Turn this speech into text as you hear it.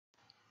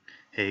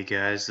Hey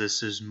guys,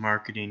 this is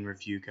Marketing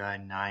Review Guy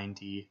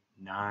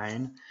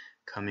 99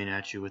 coming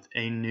at you with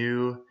a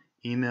new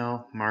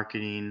email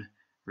marketing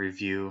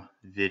review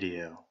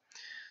video.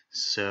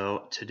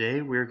 So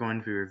today we're going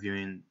to be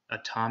reviewing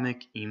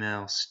Atomic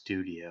Email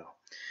Studio.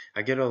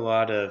 I get a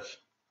lot of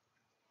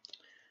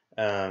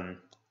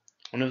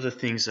one of the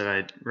things that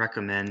I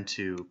recommend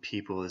to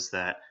people is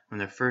that when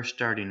they're first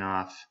starting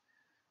off,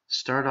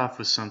 start off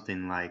with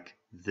something like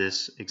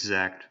this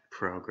exact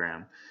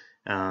program.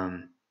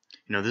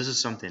 This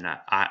is something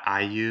that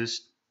I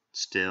use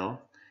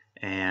still,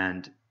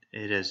 and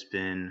it has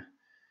been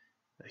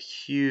a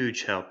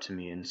huge help to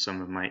me in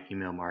some of my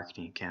email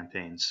marketing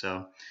campaigns.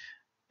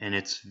 And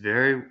it's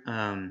very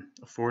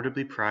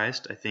affordably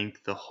priced. I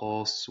think the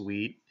whole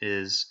suite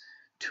is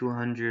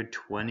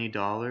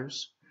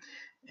 $220,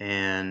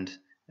 and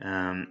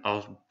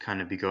I'll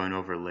kind of be going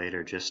over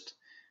later just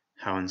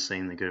how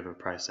insanely good of a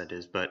price that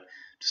is. But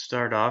to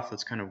start off,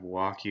 let's kind of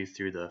walk you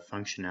through the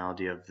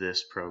functionality of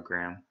this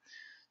program.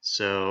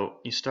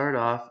 So you start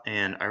off,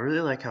 and I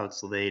really like how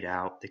it's laid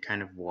out. They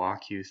kind of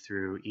walk you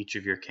through each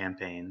of your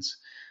campaigns.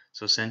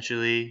 So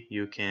essentially,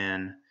 you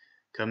can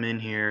come in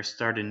here,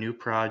 start a new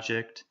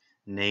project,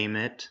 name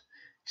it.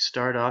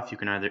 Start off, you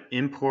can either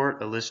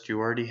import a list you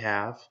already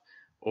have,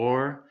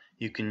 or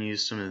you can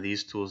use some of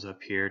these tools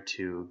up here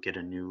to get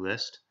a new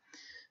list.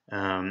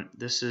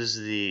 This is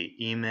the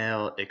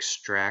email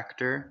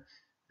extractor.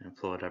 I'll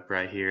pull it up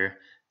right here.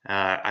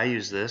 I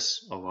use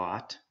this a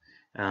lot.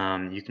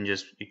 You can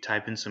just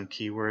type in some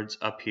keywords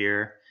up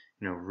here,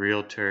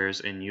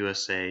 realtors in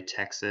USA,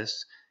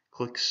 Texas.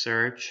 Click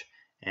search,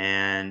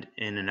 and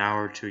in an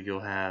hour or two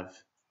you'll have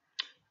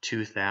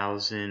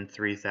 2,000,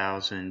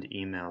 3,000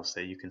 emails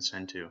that you can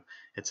send to.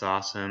 It's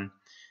awesome.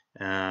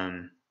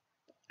 Definitely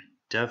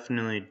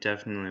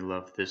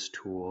love this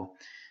tool.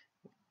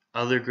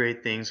 Other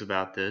great things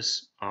about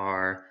this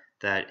are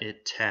that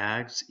it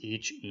tags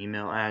each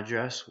email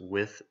address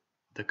with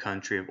the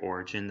country of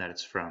origin that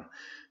it's from,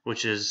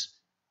 which is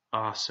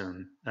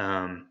awesome.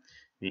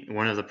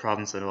 One of the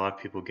problems that a lot of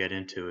people get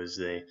into is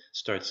they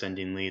start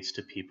sending leads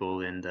to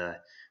people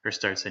or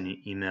start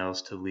sending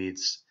emails to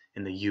leads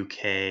in the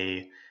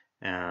UK,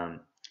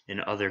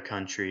 in other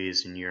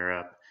countries in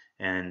Europe,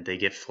 and they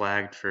get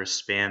flagged for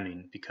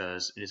spamming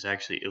because it is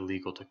actually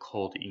illegal to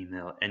cold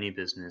email any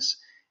business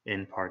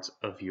in parts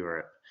of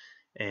Europe.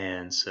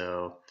 And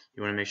so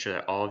you want to make sure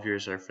that all of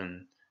yours are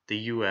from the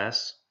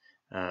US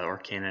or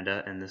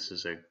Canada, and this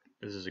is a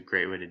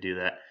great way to do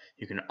that.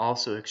 You can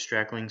also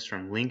extract links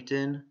from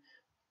LinkedIn,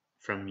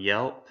 from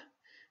Yelp.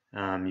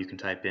 You can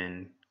type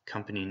in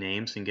company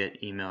names and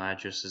get email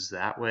addresses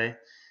that way.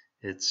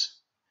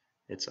 It's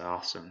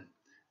awesome.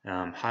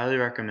 Highly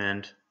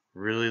recommend.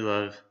 Really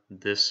love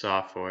this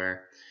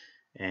software,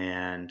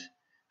 and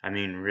I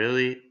mean,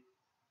 really,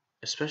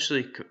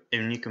 especially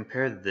when you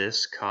compare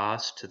this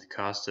cost to the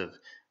cost of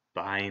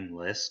buying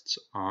lists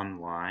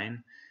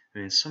online. I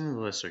mean, some of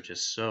the lists are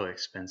just so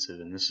expensive,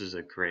 and this is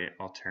a great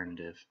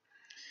alternative.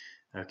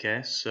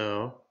 Okay,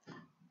 so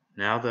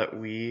now that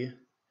we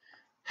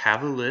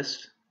have a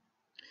list,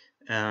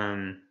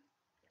 and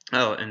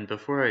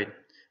before I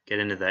get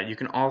into that, you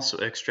can also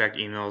extract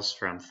emails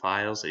from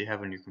files that you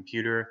have on your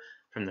computer,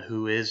 from the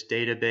WHOIS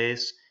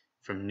database,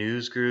 from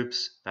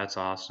Newsgroups. That's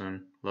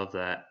awesome. Love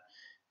that.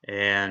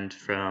 And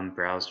from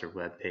browser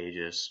web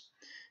pages.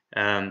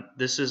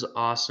 This is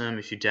awesome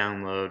if you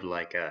download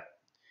like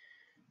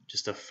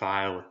just a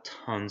file with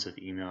tons of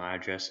email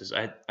addresses.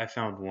 I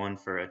found one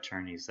for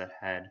attorneys that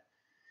had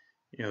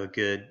a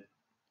good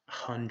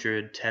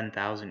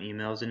 110,000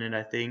 emails in it,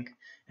 I think,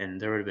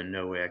 and there would have been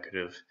no way I could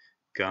have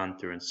gone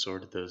through and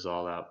sorted those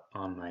all out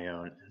on my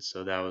own, and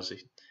so that was a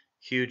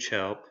huge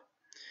help.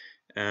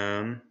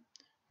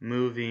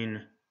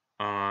 Moving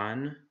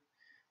on,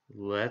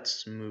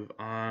 let's move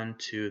on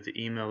to the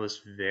email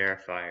list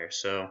verifier.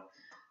 So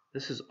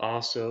this is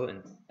also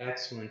an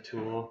excellent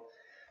tool.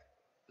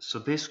 So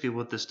basically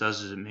what this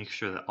does is it makes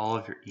sure that all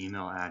of your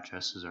email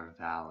addresses are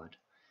valid,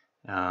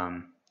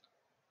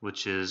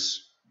 which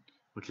is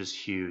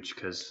huge,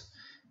 because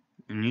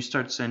when you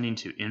start sending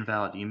to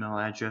invalid email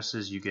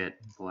addresses, you get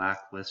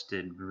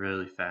blacklisted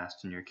really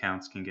fast and your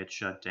accounts can get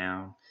shut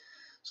down.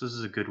 So this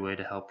is a good way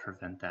to help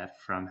prevent that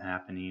from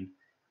happening.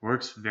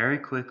 Works very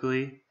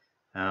quickly.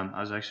 I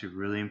was actually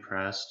really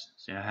impressed.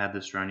 So I had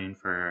this running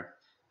for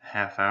a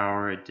half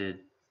hour. It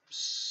did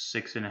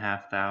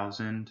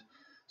 6,500.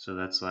 So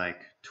that's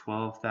like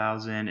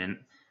 12,000. And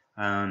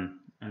I'm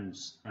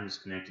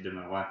just connected to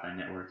my Wi-Fi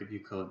network. If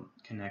you could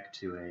connect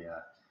to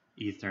a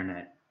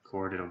Ethernet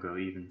cord, it'll go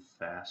even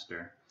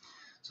faster.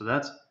 So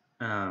that's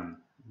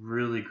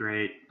really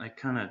great. I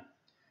kind of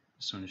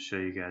just want to show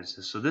you guys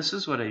this. So this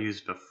is what I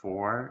used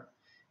before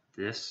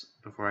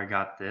I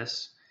got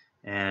this,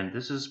 and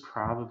this is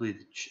probably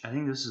I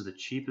think this is the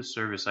cheapest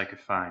service I could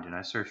find, and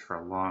I searched for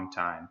a long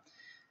time.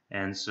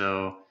 And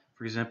so,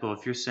 for example,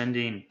 if you're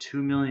sending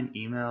 2 million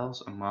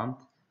emails a month,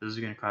 this is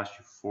going to cost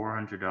you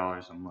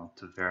 $400 a month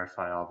to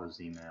verify all those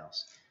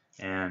emails.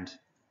 And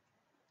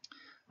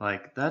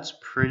like, that's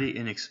pretty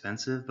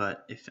inexpensive,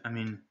 but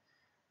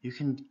you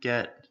can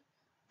get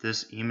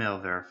this email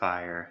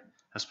verifier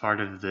as part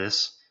of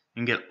this. You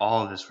can get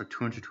all of this for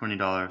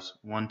 $220,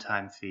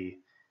 one-time fee.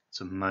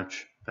 It's a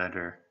much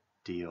better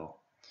deal.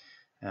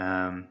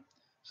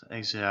 So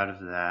exit out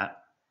of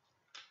that.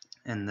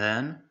 And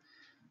then,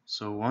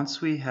 so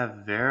once we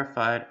have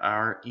verified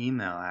our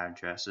email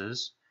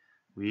addresses,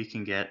 we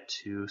can get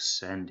to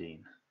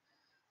sending.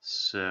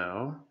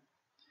 So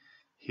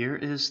here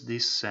is the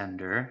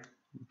sender.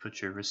 You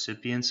put your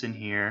recipients in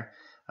here.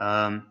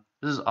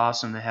 This is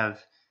awesome. They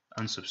have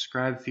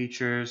unsubscribe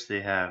features.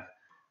 They have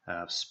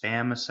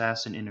spam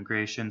assassin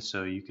integration,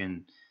 so you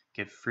can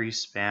get free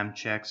spam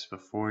checks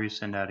before you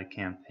send out a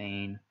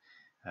campaign.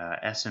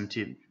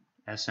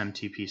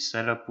 SMTP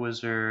setup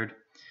wizard,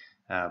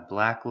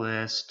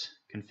 blacklist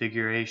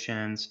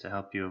configurations to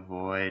help you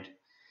avoid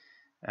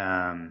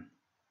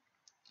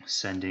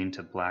sending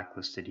to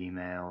blacklisted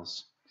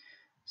emails,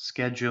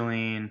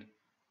 scheduling,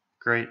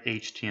 great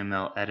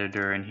HTML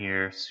editor in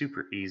here,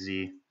 super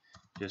easy.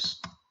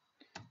 Just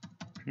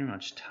pretty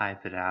much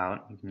type it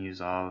out. You can use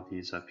all of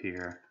these up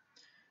here.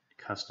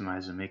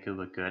 Customize and make it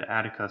look good.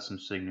 Add a custom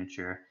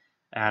signature.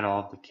 Add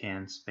all of the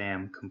canned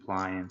spam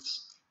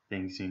compliance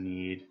things you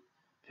need.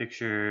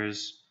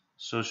 Pictures,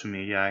 social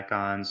media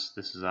icons.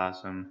 This is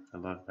awesome. I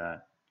love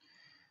that.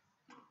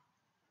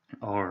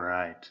 All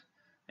right.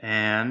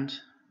 And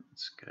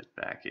let's get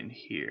back in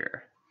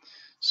here.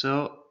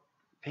 So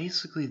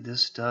basically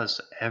this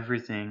does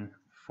everything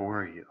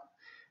for you.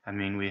 I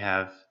mean,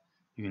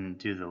 you can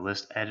do the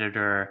list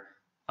editor,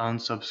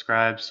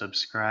 unsubscribe,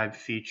 subscribe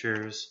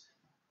features.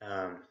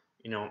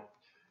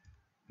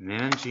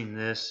 Managing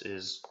this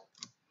is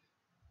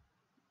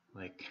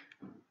like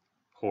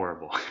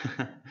horrible.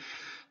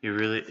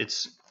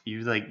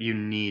 You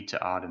need to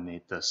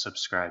automate the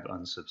subscribe,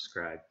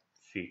 unsubscribe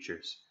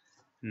features,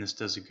 and this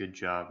does a good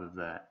job of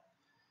that.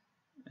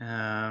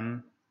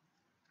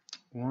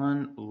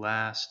 One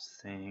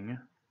last thing.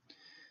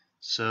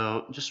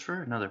 So just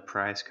for another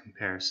price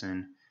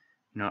comparison,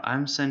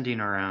 I'm sending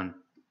around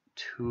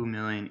 2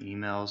 million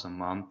emails a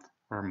month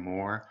or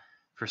more.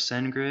 For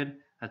SendGrid,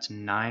 that's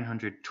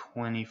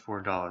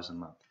 $924 a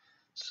month.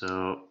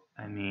 So,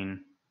 I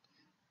mean,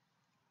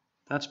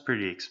 that's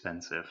pretty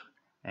expensive.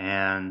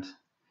 And,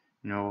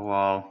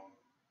 and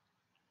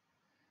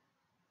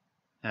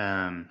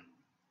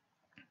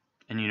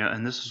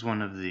this is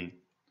one of the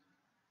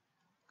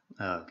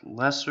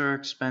lesser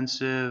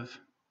expensive.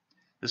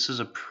 This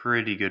is a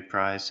pretty good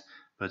price,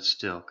 but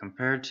still,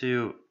 compared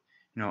to,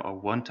 a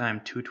one-time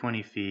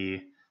 $220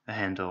 fee that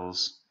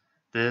handles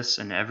this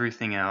and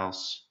everything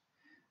else,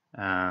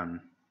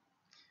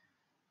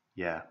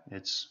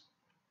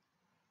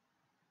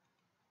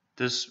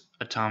 this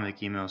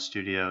Atomic Email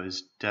Studio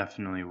is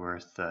definitely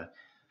worth the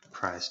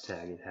price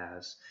tag it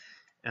has.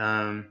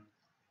 I'm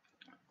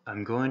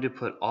going to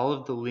put all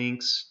of the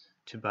links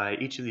to buy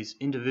each of these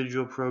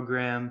individual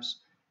programs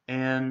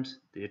and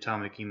the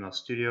Atomic Email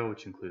Studio,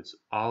 which includes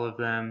all of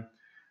them.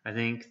 I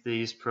think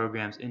these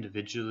programs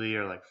individually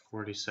are like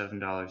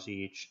 $47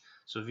 each.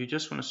 So if you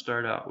just want to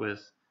start out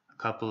with a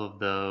couple of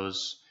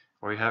those,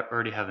 or you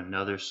already have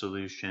another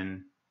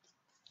solution,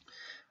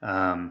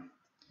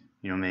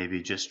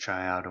 maybe just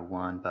try out a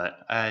one.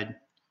 But I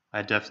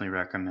definitely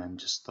recommend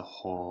just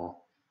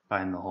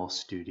buying the whole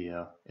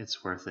studio.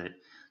 It's worth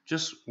it.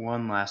 Just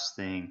one last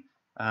thing.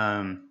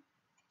 I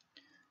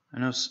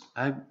know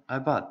I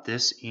bought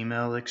this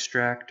email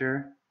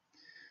extractor.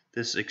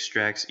 This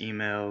extracts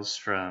emails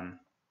from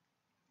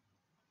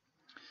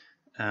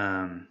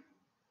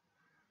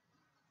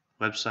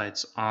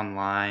websites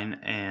online,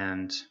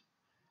 and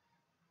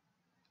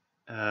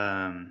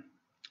it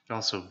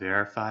also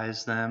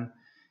verifies them.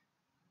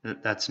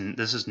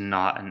 This is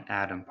not an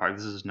Atom part.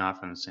 This is not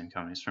from the same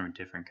company. It's from a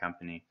different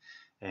company,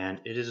 and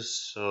it is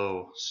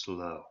so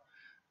slow.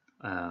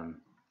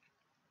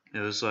 It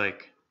was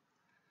like,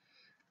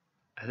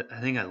 I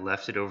think I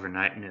left it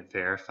overnight and it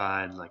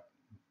verified like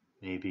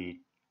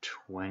maybe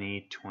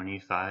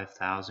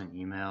 25,000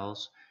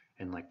 emails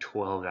in like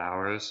 12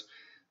 hours,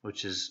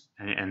 which is,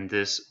 and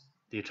the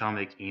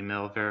Atomic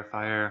Email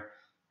Verifier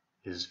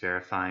is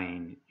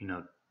verifying,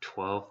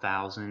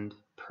 12,000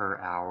 per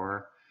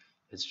hour.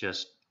 It's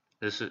just,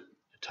 this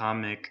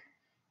Atomic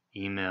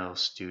Email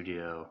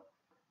Studio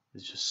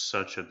is just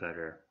such a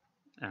better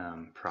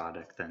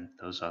product than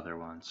those other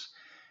ones.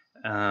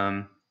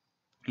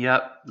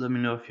 Let me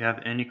know if you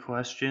have any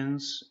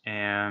questions,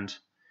 and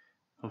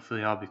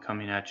hopefully I'll be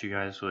coming at you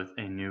guys with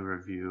a new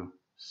review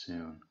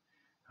soon.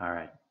 All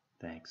right,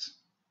 thanks.